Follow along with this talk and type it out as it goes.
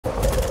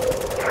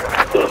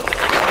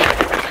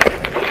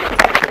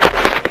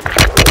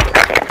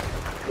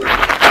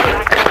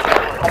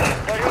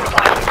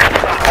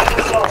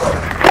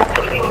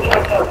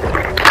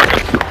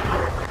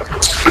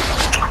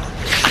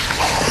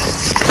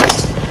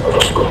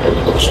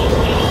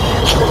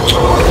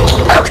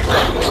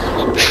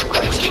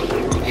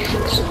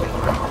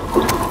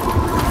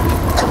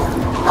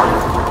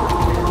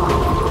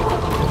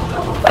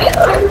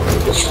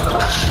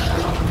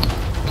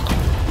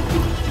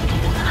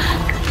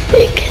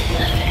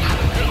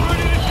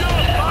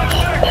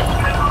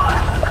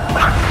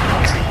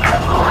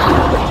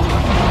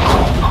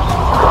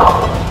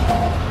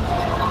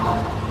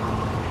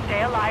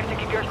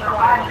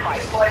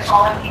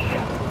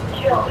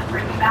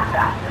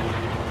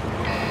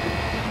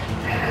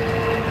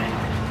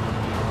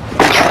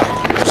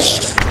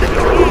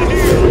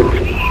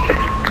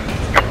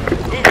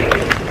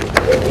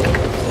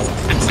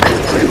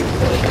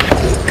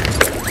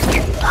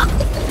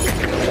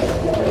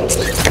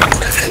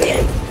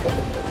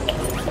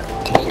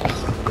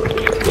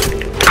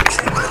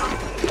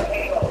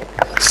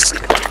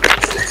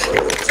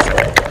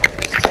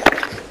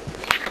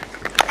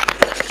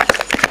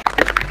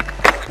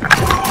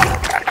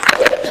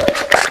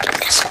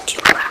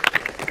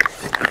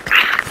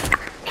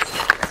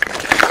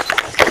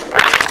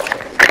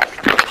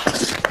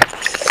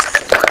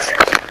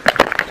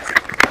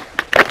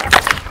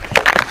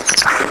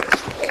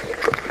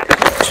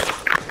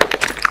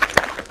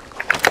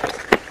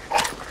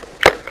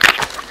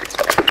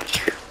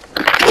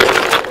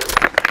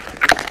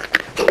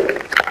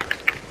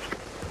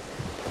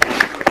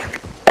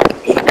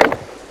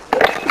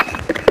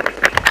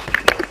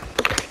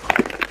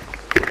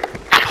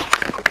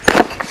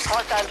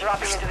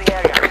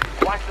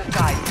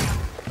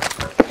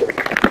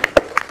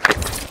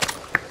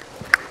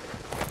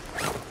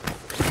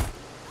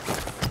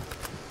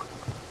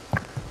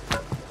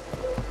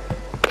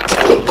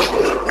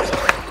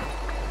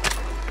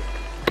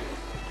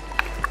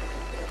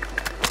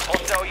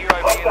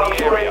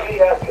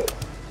UAV active.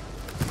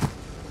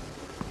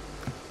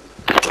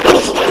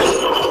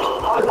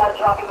 Hostile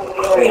dropping into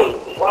the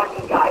area. Watch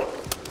the guys.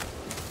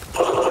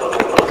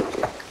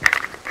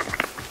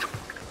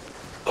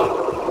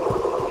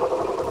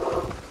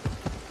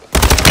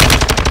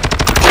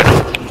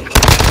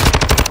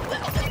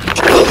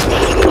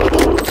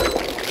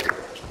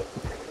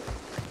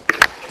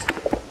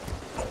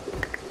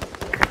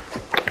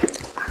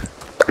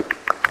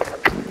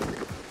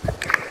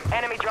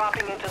 Enemy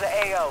dropping into the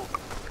AO.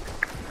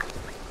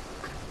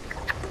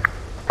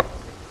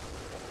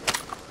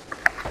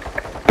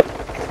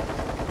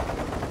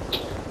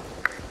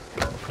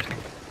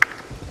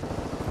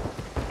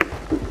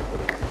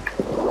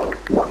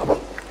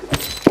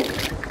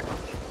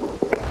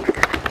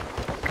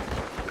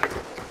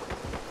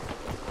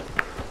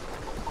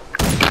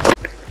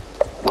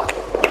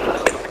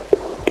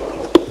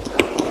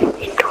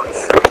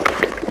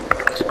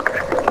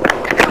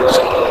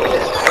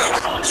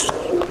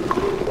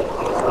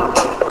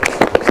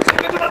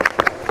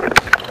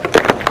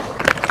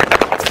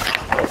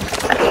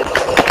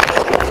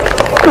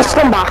 He's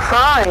from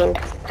behind.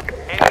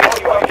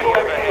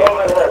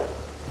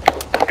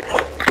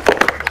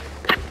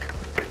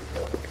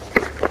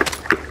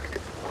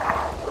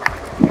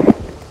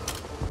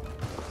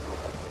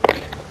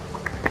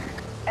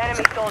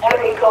 Enemy soldier.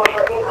 Enemy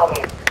soldier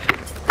incoming.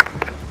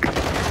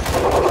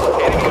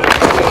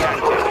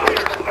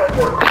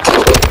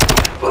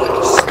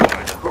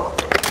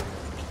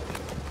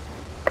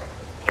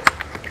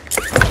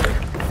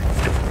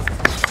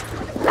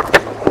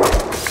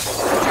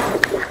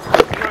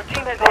 Your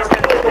team has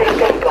entered.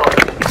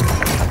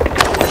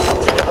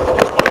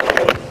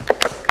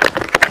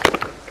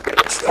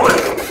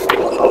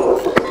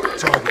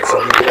 Targets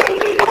are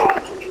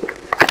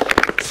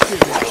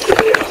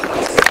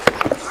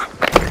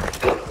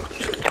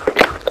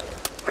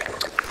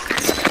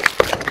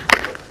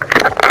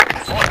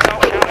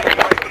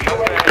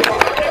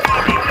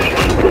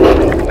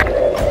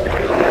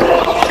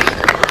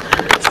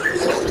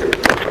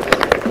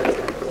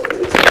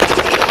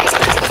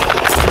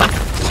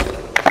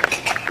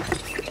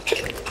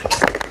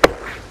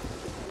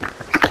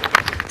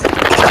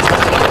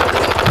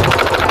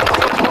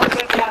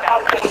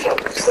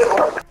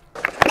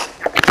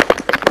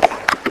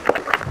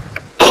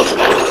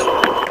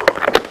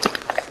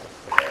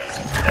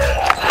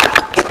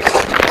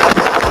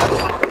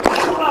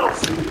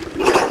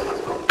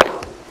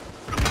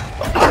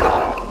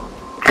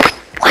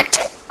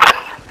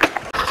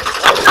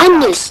I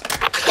missed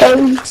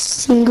every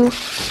single Your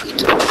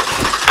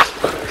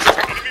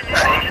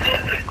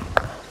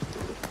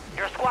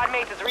squad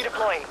mate is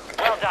redeploying.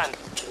 Well done.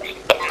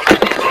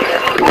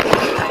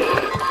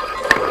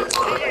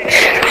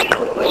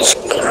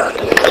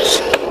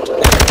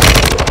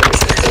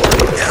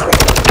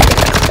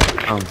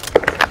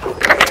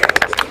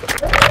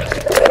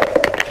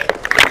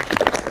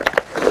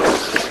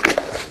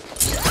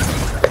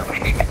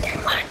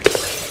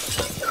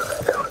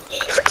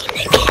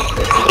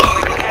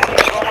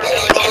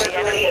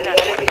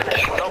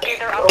 Locate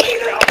their uplink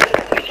traces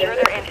and secure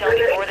their intel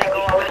before they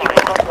go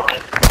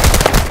offline.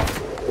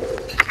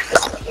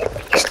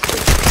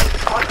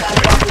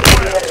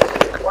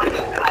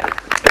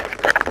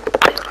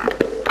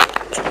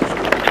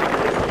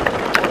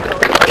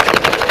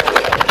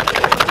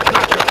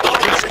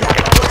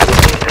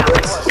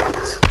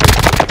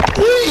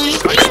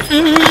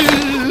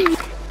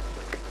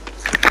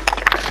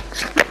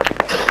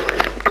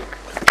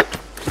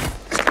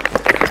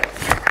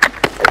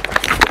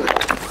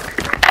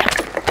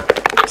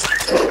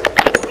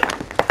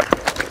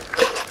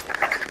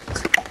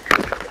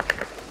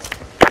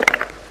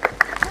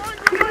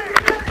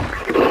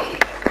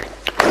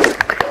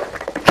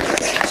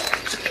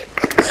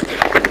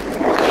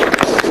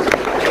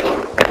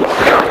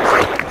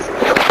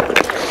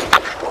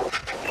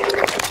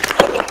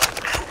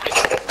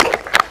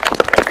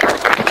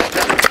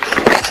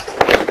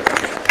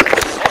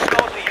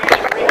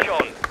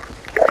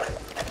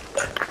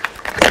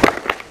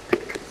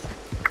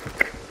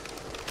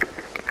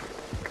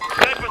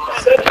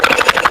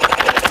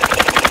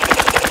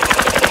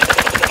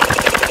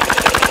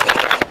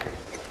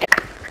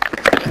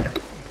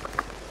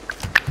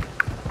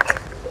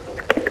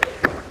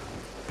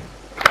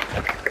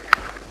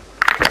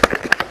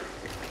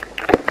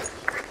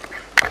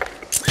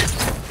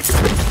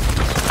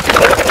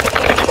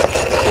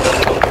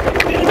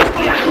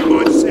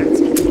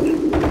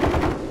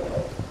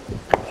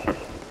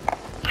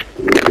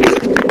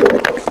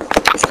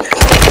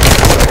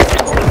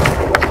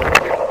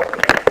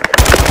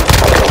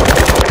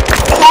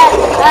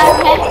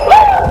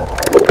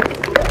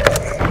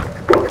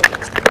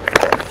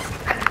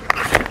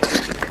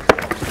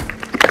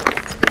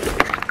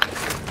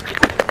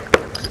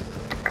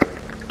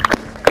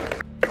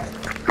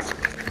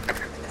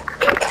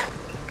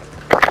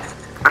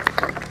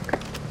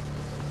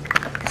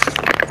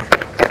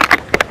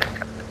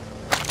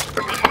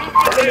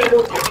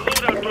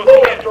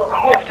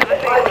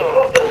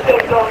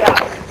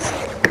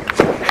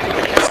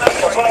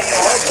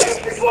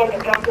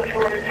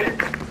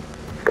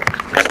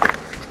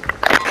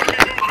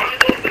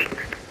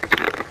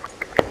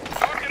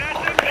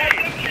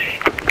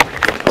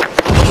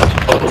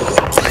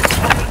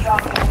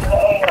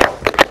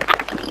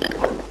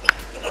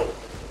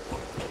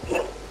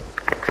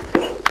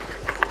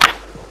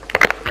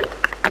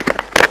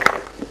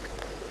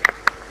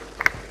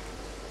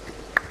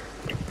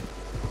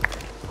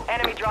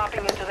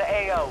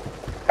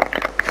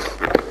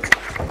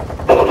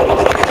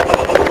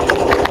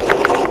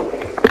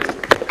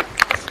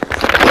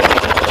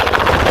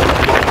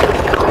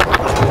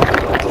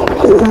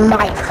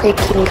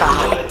 freaking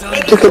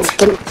god. You can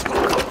skin.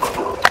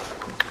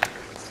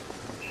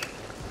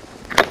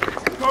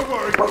 Don't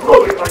worry, don't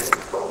worry, mate.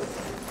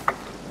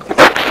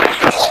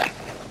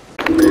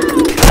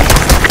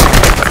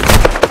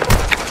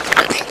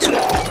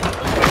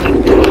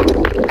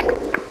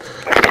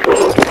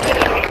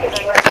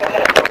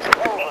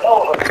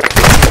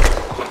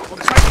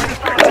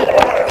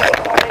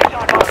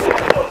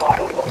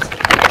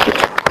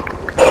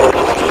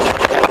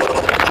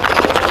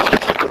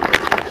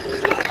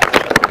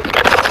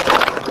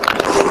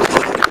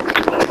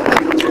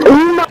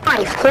 Oh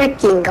my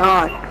freaking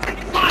god.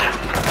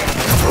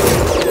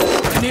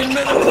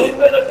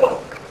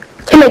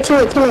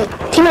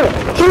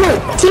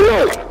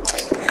 Teammate.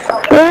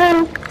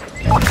 Man.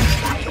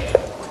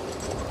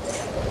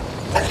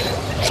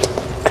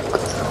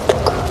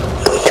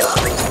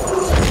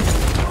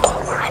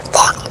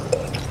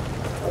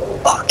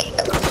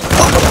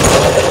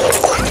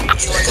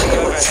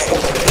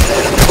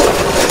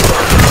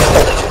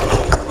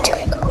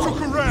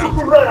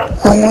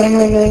 No.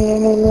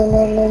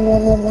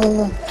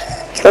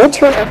 Go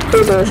to an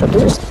upgrader, so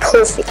this is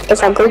perfect.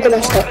 If I go to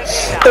the stuff,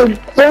 they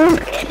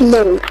won't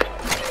know.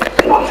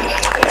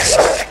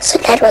 So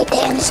that right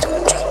there, and the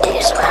stones right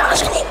there, so I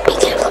also need to be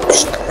careful of the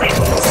stones.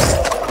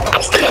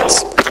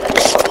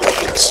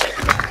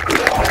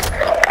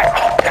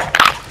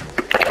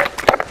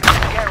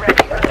 Get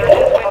ready.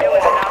 Resurgence window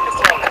is about to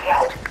close.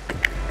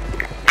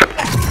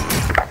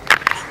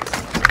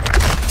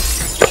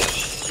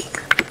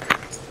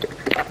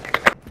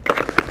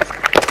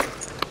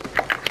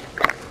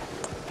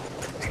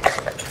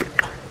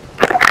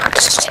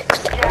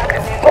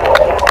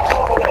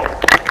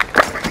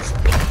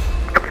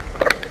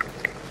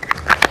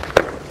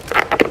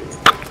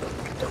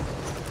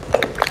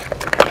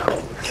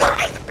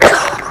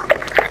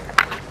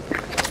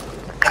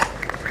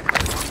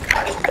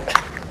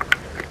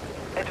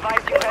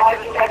 Advise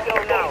you head to the safe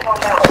zone now.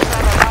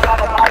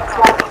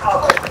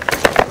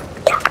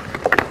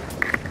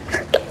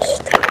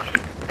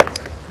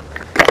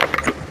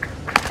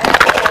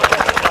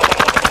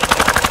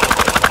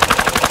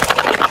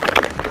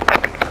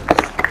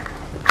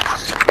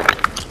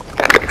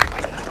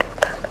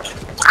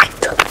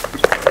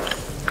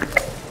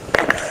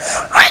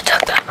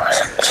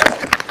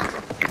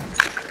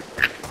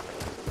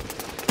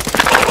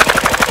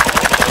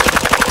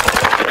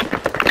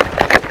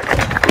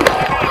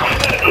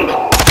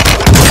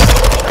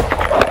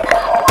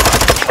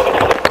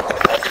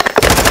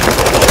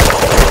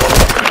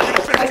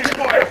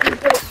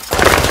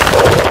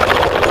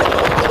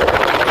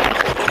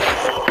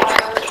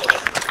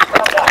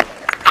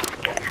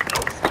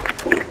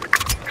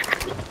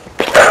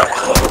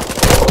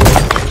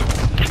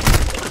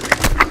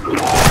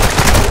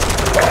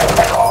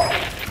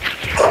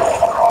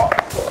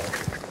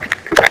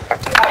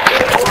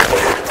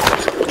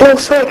 No,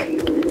 frick.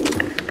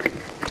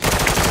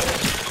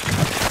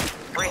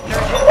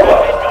 Resurgence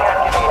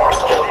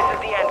has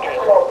been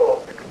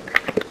deactivated.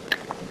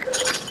 This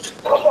is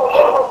the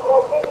end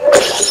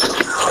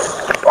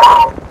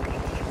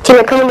game.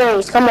 Tina, come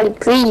down. Somebody,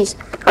 please.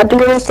 I'll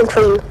do anything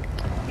for you.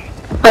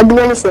 I'll do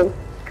anything.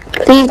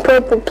 Please,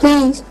 Purple,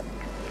 please.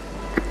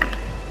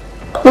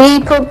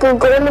 Please, Purple,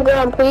 go on the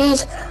ground,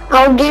 please.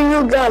 I'll give you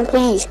a gun,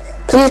 please.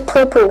 Please,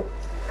 Purple.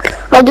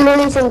 I'll do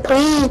anything,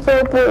 please,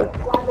 Purple.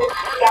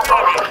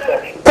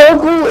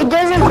 Purple, it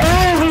doesn't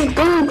matter. Just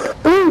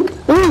blue,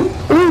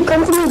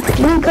 come to me.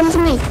 Blue, come to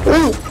me.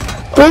 Blue.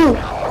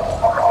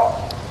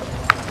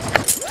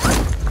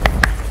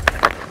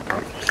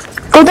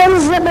 Go down the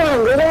zip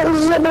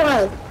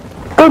line.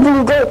 Go,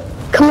 Blue, go.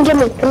 Come and get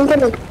me.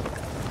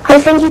 I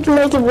think you can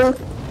make it, Blue.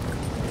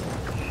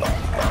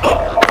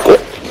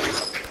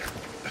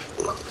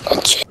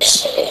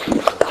 Just go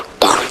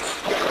down.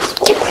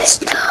 Get my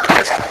stuff.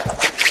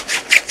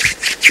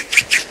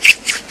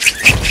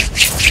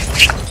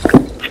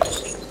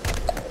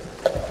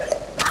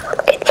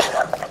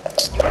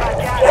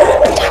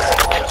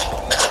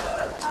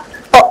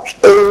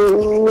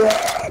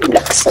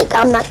 Looks like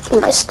I'm not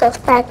getting my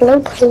stuff back. No,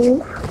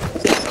 please.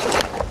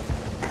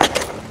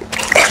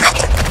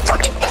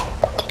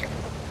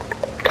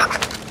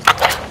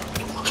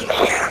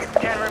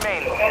 10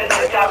 remain.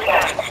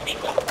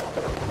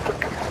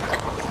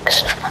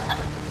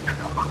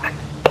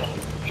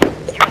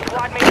 Your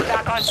squad mates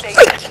back on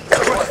station.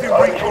 Requesting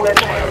recon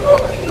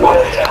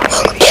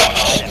fire.